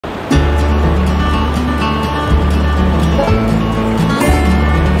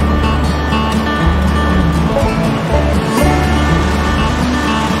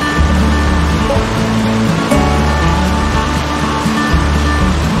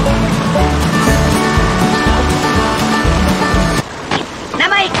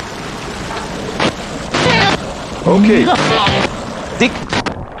Okay. Dick.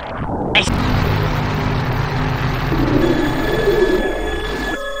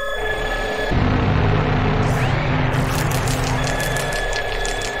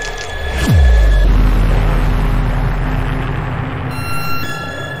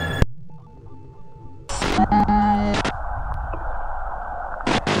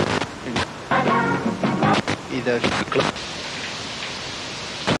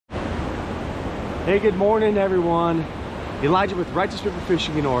 Hey, good morning everyone. Elijah with Righteous River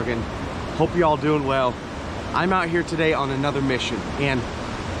Fishing in Oregon. Hope you're all doing well. I'm out here today on another mission, and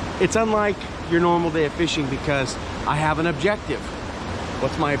it's unlike your normal day of fishing because I have an objective.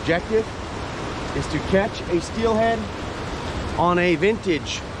 What's my objective? Is to catch a steelhead on a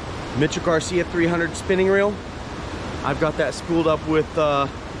vintage Mitchell Garcia 300 spinning reel. I've got that spooled up with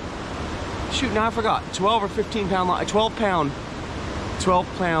shoot, now I forgot, 12 or 15 pound line, 12 pound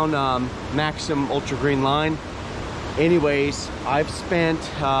Maxim Ultra Green line. Anyways, I've spent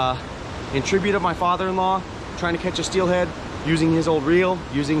in tribute of my father-in-law trying to catch a steelhead using his old reel,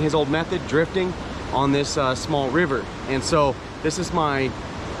 using his old method, drifting on this small river. And so this is my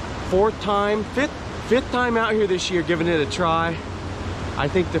fifth time out here this year giving it a try. I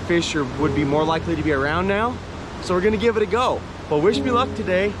think the fish would be more likely to be around now, so we're gonna give it a go. But wish me luck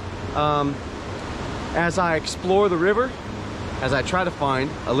today as I explore the river, as I try to find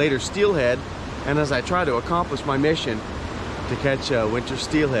a later steelhead, and as I try to accomplish my mission to catch a winter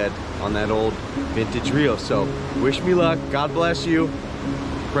steelhead on that old vintage reel. So wish me luck, God bless you,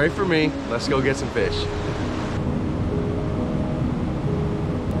 pray for me, let's go get some fish.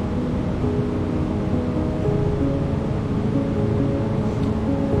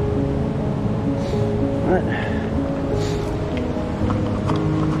 All right,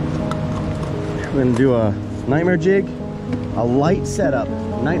 we're gonna do a nightmare jig, a light setup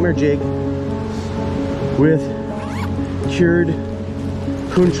nightmare jig with cured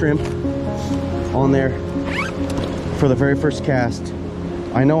coon shrimp on there for the very first cast.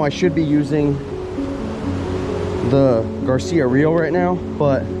 I know I should be using the Garcia reel right now,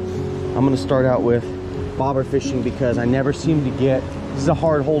 but I'm gonna start out with bobber fishing because I never seem to get, this is a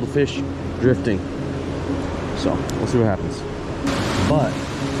hard hole to fish drifting. So we'll see what happens. But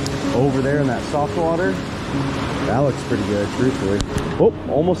over there in that soft water, that looks pretty good, truthfully. Oh,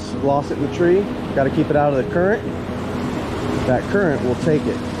 almost lost it in the tree. Got to keep it out of the current. That current will take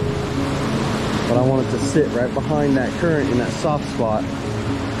it. But I want it to sit right behind that current in that soft spot,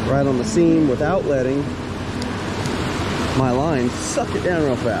 right on the seam, without letting my line suck it down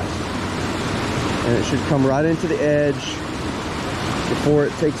real fast. And it should come right into the edge before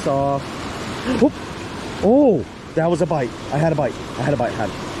it takes off. Whoop. Oh, that was a bite. I had a bite. I had a bite. Had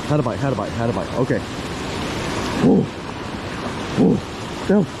a bite. Okay. Oh, oh,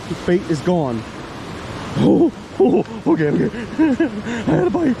 no, the bait is gone. Oh, okay. I had a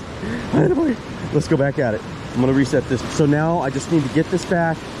bite. Let's go back at it. I'm gonna reset this. So now I just need to get this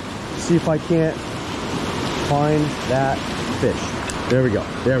back, see if I can't find that fish. There we go.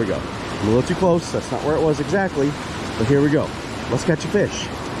 I'm a little too close. That's not where it was exactly, but here we go. Let's catch a fish.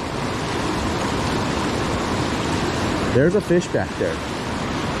 There's a fish back there.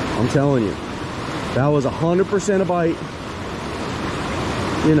 I'm telling you. That was 100% a bite.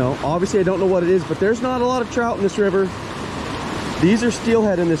 You know, obviously I don't know what it is, but there's not a lot of trout in this river. These are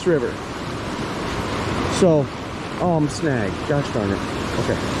steelhead in this river. So, oh, I'm snagged. Gosh darn it.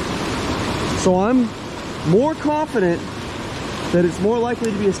 Okay. So I'm more confident that it's more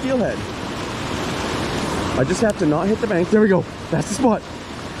likely to be a steelhead. I just have to not hit the bank. There we go. That's the spot.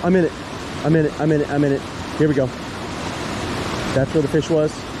 I'm in it. Here we go. That's where the fish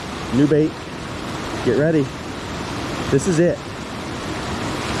was. New bait. Get ready. This is it.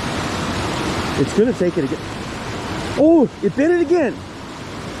 It's gonna take it again. Oh, it bit it again.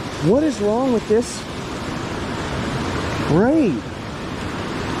 What is wrong with this braid?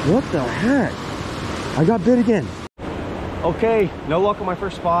 What the heck? I got bit again. Okay, no luck on my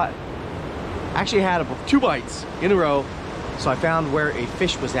first spot. Actually had two bites in a row. So I found where a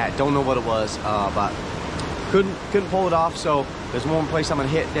fish was at. Don't know what it was, but couldn't pull it off. So there's one place I'm gonna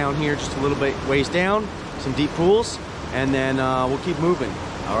hit down here, just a little bit ways down, some deep pools, and then we'll keep moving.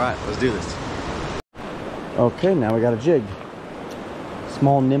 All right, let's do this. Okay, now we got a jig.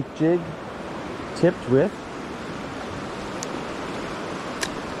 Small nymph jig, tipped with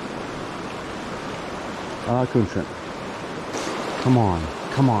coon shrimp. Come on.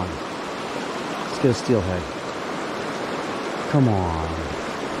 Let's get a steelhead. Come on.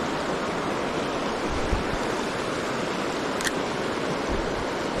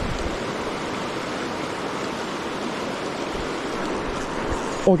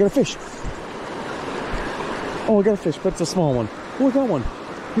 Oh, I got a fish. Oh, I got a fish, but it's a small one. Oh, I got one.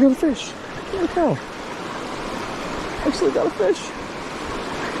 I got a fish. Holy cow. Actually got a fish.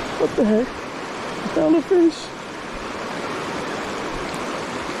 What the heck? I found a fish.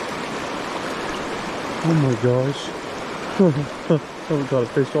 Oh my gosh. I haven't caught a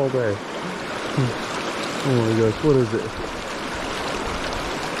fish all day. Oh my gosh, what is it?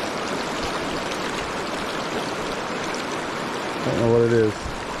 I don't know what it is.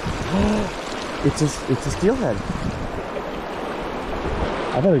 It's a steelhead.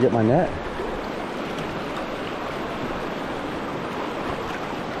 I better get my net.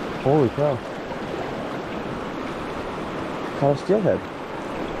 Holy cow. Caught a steelhead.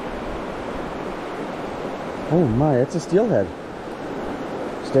 Oh my, it's a steelhead.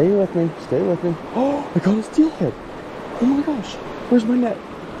 Stay with me, stay with me. Oh, I caught a steelhead. Oh my gosh, where's my net?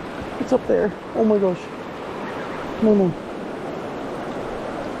 It's up there. Oh my gosh. No, no.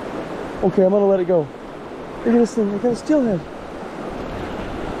 Okay, I'm gonna let it go. Look at this thing, I got a steelhead.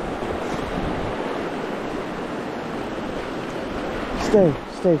 Stay,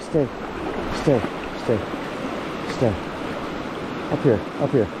 stay, stay, stay, stay, stay. Up here, up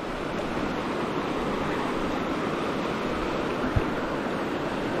here.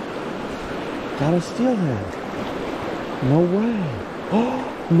 Got a steelhead. No way. Oh,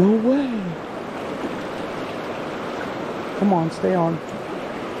 no way. Come on, stay on.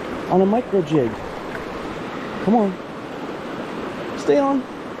 On a micro jig. Come on. Stay on.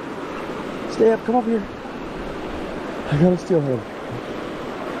 Stay up, come up here. I got a steelhead.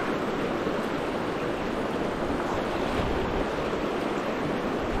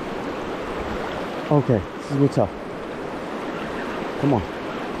 Okay, this is gonna be tough. Come on.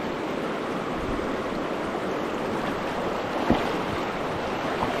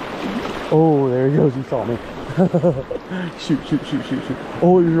 Oh, there he goes. He saw me. Shoot, shoot, shoot, shoot, shoot.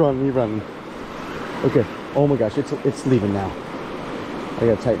 Oh, he's running. He's running. Okay. Oh my gosh, it's leaving now. I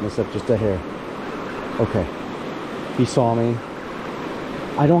gotta tighten this up just a hair. Okay. He saw me.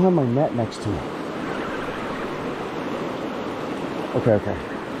 I don't have my net next to me. Okay, okay.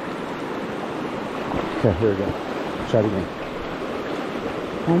 Okay, here we go. Try it again.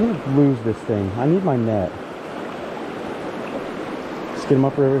 I'm gonna lose this thing. I need my net. Let's get him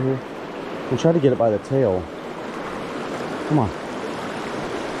up over here. We'll try to get it by the tail. Come on.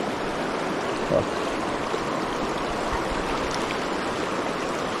 Oh.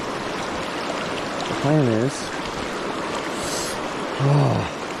 The plan is...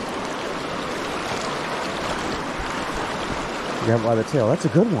 grab it by the tail. That's a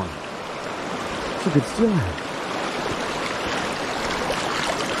good one. That's a good steelhead.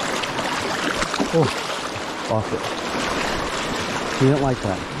 Oh, lost it. He didn't like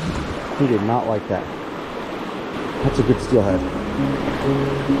that. He did not like that. That's a good steelhead.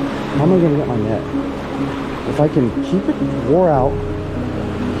 How am I going to get my net? If I can keep it wore out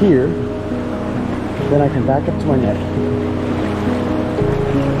here, then I can back up to my net.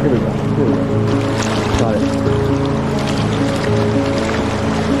 Here we go. Here we go. Got it.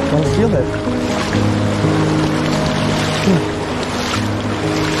 Got a steelhead.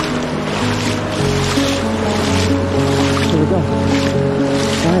 Here we go.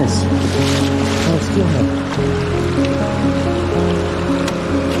 Nice. Got a steelhead.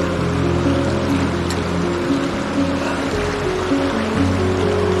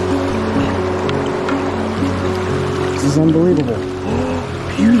 This is unbelievable.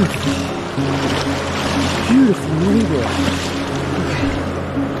 Beautiful. Beautiful native.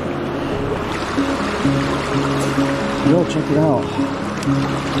 Yo, check it out.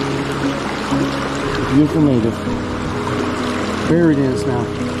 Beautiful native. Buried in us now.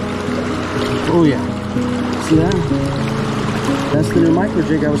 Oh yeah. See that? That's the new micro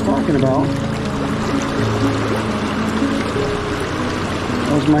jig I was talking about.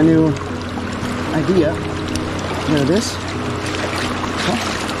 That was my new idea. You know this? Huh?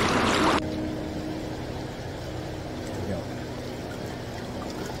 There we go.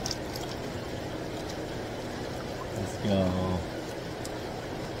 Let's go.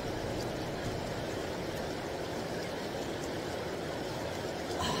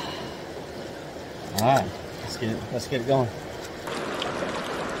 All right, let's get it going.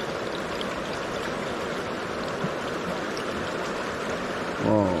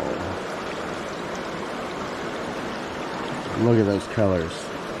 Whoa. Look at those colors.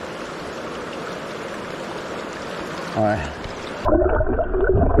 All right.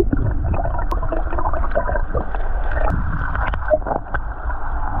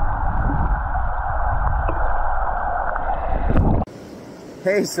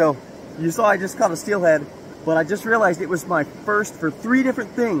 Hey, so you saw I just caught a steelhead, but I just realized it was my first for 3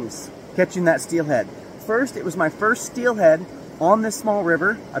 different things catching that steelhead. first, it was my first steelhead on this small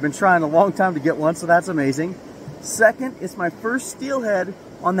river. I've been trying a long time to get one, so that's amazing. Second, it's my first steelhead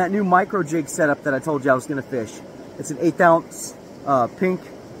on that new micro jig setup that I told you I was gonna fish. It's an 1/8 ounce pink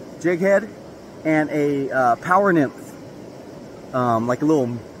jig head and a power nymph. Like a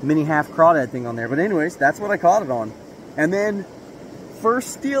little mini half crawdad thing on there. But anyways, that's what I caught it on. And then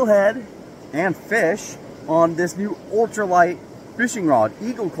first steelhead and fish on this new ultralight fishing rod,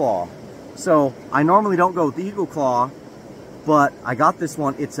 Eagle Claw. So I normally don't go with the Eagle Claw, but I got this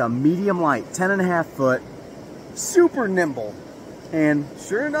one. It's a medium light, 10.5 foot, super nimble. And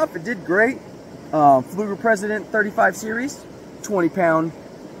sure enough, it did great. Fluger President 35 series, 20 pound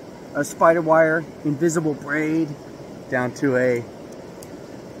spider wire, invisible braid, down to a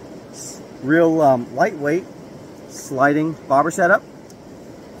real lightweight sliding bobber setup,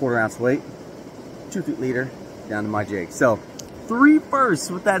 1/4 ounce weight, 2 feet leader, down to my jig. So 3 firsts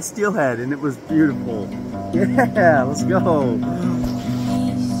with that steelhead, and it was beautiful. Yeah, let's go.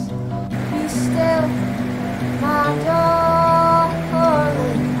 Be still, my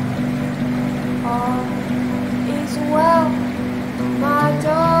darling. All is well, my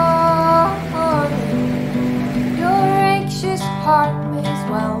darling. Your anxious heart may as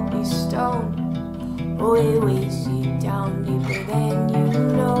well be stone. Oh, it weighs you down deeper than you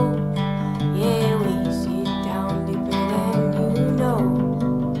know. Yeah, it weighs you down deeper than you know.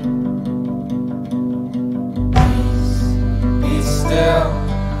 Be still,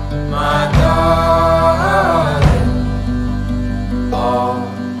 my darling. All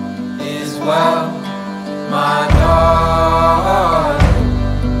is well, my darling.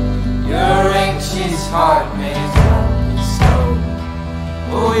 Your anxious heart may as well be stone.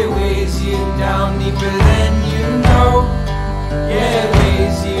 Oh, it weighs you down deeper than you know. Yeah.